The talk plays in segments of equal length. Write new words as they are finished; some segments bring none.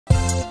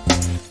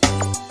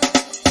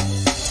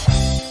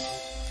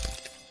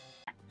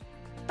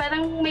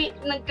parang may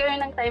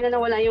nagkaroon ng time na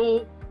nawala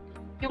yung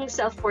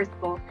self-worth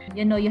ko.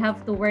 You know, you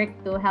have to work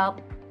to help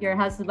your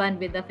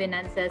husband with the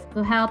finances, to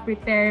help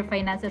prepare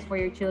finances for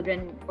your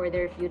children for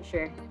their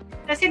future.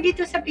 Kasi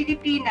dito sa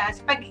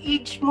Pilipinas, pag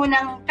age mo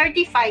ng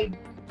 35,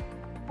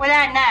 wala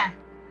na.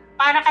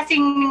 Para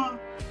kasing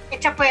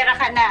etsapuera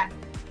ka na.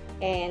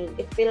 And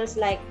it feels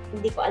like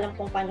hindi ko alam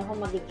kung paano ko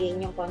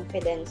mag-gain yung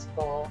confidence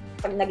ko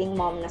pag naging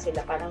mom na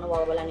sila. Parang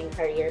nawawala na yung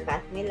career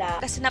path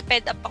nila. Kasi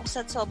na-fed up ako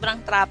sa sobrang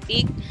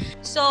traffic.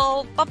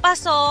 So,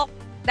 papasok,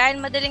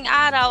 dahil madaling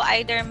araw,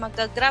 either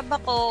mag-grab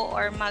ako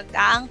or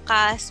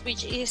mag-aangkas,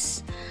 which is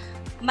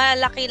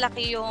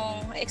malaki-laki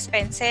yung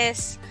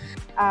expenses.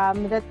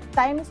 The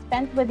time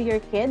spent with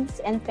your kids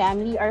and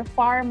family are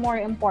far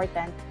more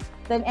important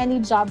than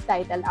any job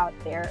title out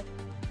there.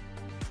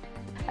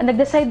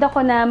 Nag-decide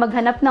ako na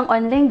maghanap ng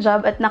online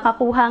job at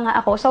nakakuha nga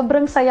ako.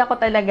 Sobrang saya ko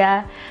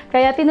talaga.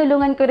 Kaya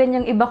tinulungan ko rin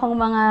yung iba kong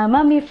mga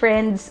mommy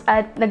friends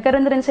at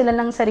nagkaroon rin sila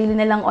ng sarili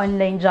nilang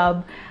online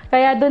job.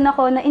 Kaya doon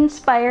ako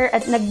na-inspire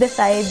at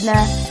nag-decide na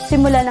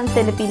simula ng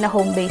Filipina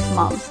home-based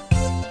moms.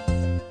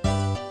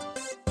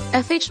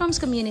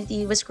 Fhmoms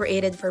community was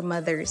created for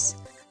mothers,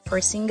 for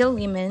single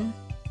women,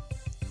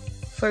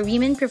 for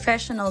women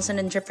professionals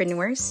and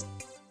entrepreneurs,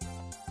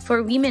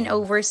 for women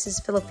overseas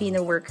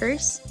Filipino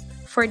workers,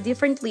 for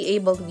differently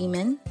abled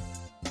women,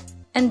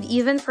 and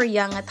even for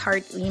young at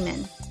heart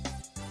women.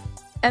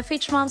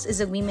 Fhmoms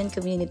is a women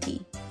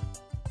community.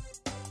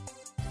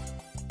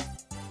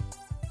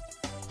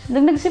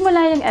 Nung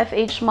nagsimula yung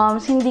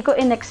Fhmoms, hindi ko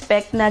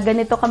in-expect na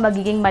ganito ka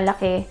magiging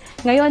malaki.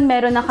 Ngayon,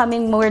 meron na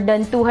kaming more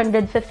than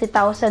 250,000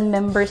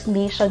 members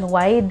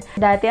nationwide.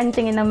 Dati, ang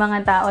tingin ng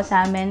mga tao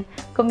sa amin,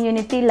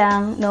 community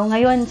lang. No?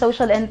 Ngayon,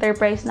 social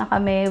enterprise na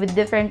kami with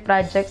different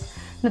projects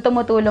na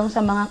tumutulong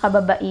sa mga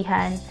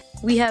kababaihan.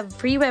 We have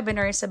free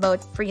webinars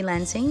about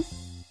freelancing,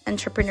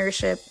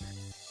 entrepreneurship,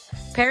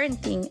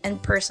 parenting,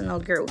 and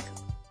personal growth.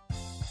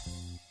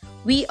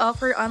 We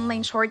offer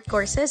online short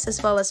courses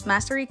as well as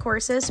mastery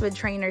courses with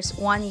trainers'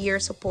 1-year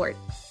support.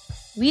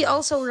 We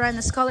also run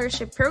a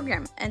scholarship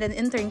program and an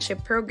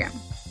internship program.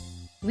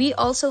 We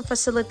also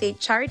facilitate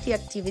charity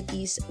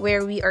activities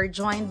where we are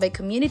joined by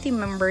community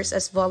members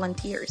as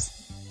volunteers.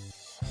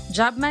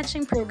 Job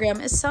matching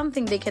program is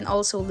something they can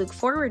also look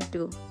forward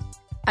to,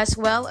 as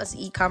well as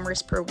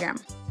e-commerce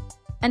program.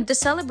 And to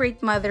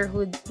celebrate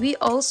motherhood, we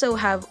also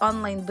have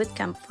online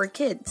bootcamp for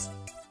kids.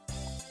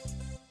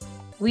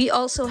 We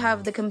also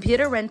have the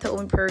computer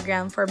rent-to-own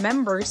program for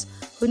members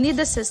who need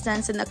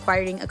assistance in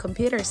acquiring a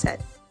computer set.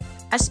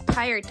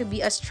 Aspire to be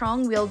a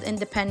strong-willed,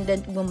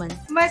 independent woman.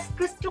 Mas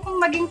gusto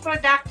kong maging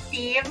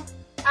productive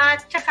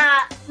at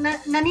saka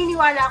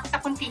naniniwala ako sa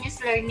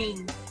continuous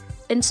learning.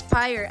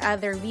 Inspire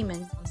other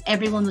women.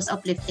 Everyone was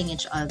uplifting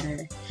each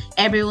other.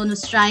 Everyone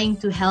was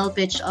trying to help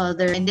each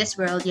other. In this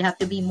world, you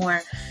have to be more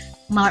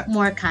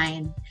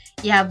kind.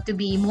 You have to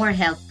be more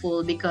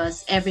helpful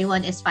because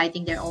everyone is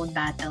fighting their own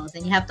battles,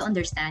 and you have to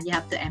understand, you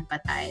have to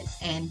empathize,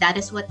 and that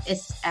is what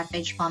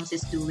Fhmoms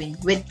is doing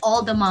with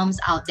all the moms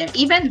out there.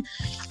 Even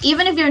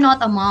if you're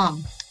not a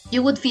mom, you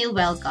would feel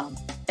welcome.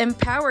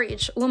 Empower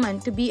each woman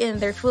to be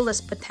in their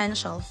fullest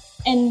potential.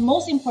 And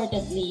most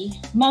importantly,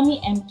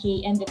 Mommy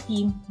MK and the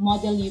team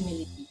model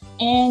humility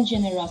and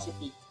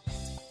generosity.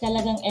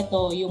 Talagang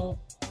ito yung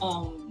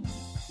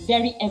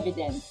very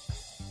evident,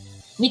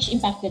 which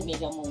impacted me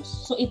the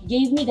most. So it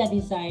gave me the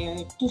desire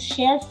to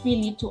share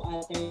freely to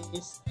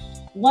others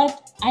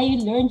what I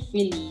learned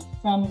freely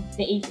from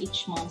the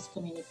Fhmoms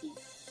community.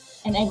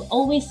 And I've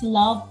always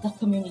loved the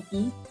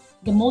community,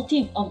 the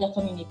motive of the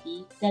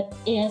community, that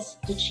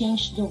is to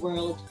change the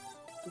world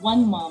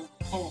one mom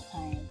at a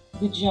time.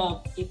 Good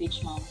job,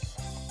 Fhmoms.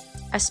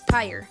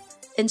 Aspire,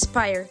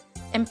 inspire,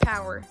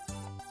 empower.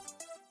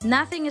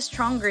 Nothing is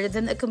stronger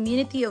than a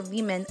community of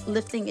women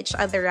lifting each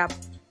other up.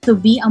 To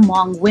be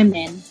among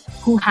women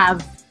who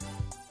have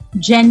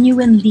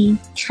genuinely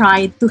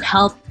tried to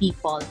help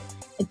people.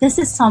 This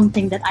is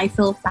something that I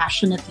feel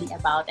passionately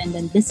about, and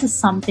then this is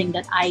something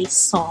that I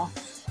saw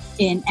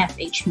in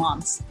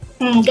Fhmoms.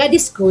 God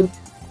is good.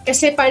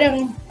 Kasi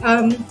parang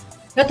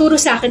naturo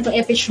sa akin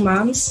itong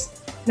Fhmoms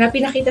na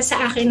pinakita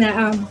sa akin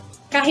na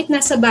kahit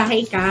nasa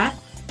bahay ka,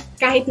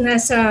 kahit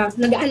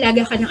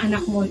nag-aalaga ka ng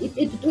anak mo,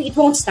 it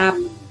won't stop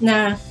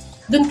na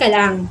dun ka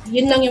lang.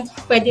 Yun lang yung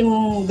pwede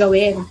mong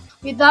gawin.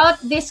 Without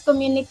this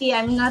community,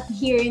 I'm not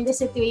here in this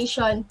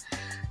situation.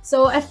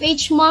 So,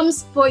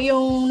 Fhmoms po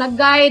yung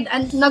nag-guide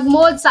and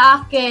nag-mold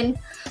sa akin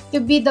to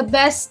be the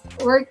best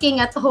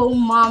working at home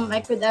mom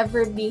I could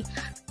ever be.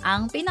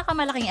 Ang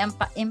pinakamalaking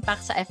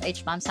impact sa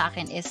Fhmoms sa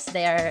akin is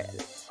their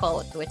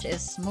quote, which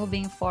is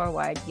moving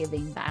forward,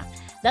 giving back.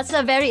 That's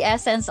the very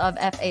essence of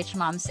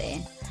Fhmoms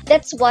eh.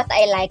 That's what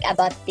I like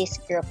about this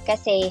group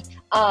kasi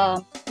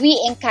we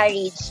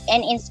encourage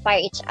and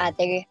inspire each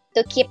other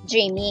to keep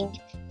dreaming,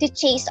 to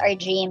chase our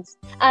dreams.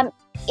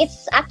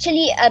 It's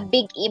actually a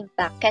big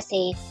impact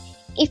kasi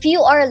if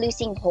you are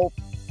losing hope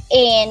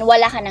and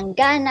wala ka ng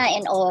gana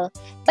and all,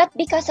 but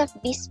because of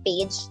this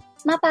page,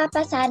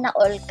 mapapasana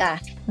all ka.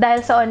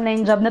 Dahil sa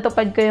online job,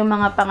 natupad ko yung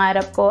mga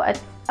pangarap ko at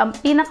ang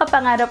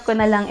pinakapangarap ko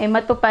na lang ay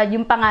matupad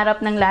yung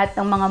pangarap ng lahat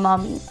ng mga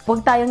mommies.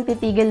 Huwag tayong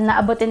titigil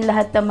na abutin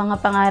lahat ng mga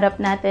pangarap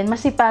natin,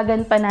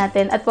 masipagan pa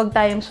natin, at huwag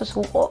tayong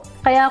susuko.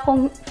 Kaya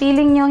kung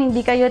feeling nyo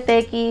hindi kayo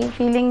techie,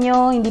 feeling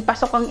nyo hindi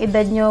pasok ang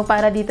edad nyo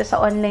para dito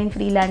sa online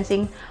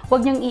freelancing,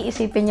 huwag nyong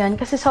iisipin yon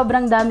kasi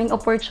sobrang daming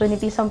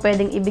opportunities ang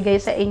pwedeng ibigay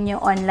sa inyo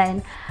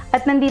online.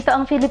 At nandito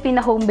ang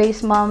Filipina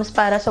Home-Based Moms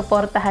para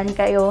suportahan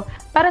kayo.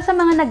 Para sa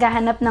mga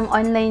naghahanap ng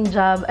online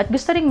job at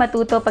gusto ring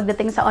matuto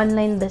pagdating sa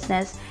online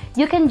business,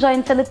 you can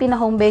join Filipina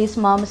Home-Based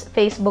Moms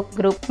Facebook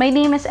group. My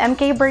name is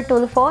MK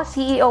Bertulfo,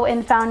 CEO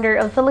and founder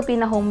of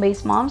Filipina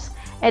Home-Based Moms,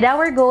 and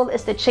our goal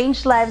is to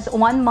change lives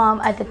one mom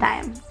at a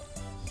time.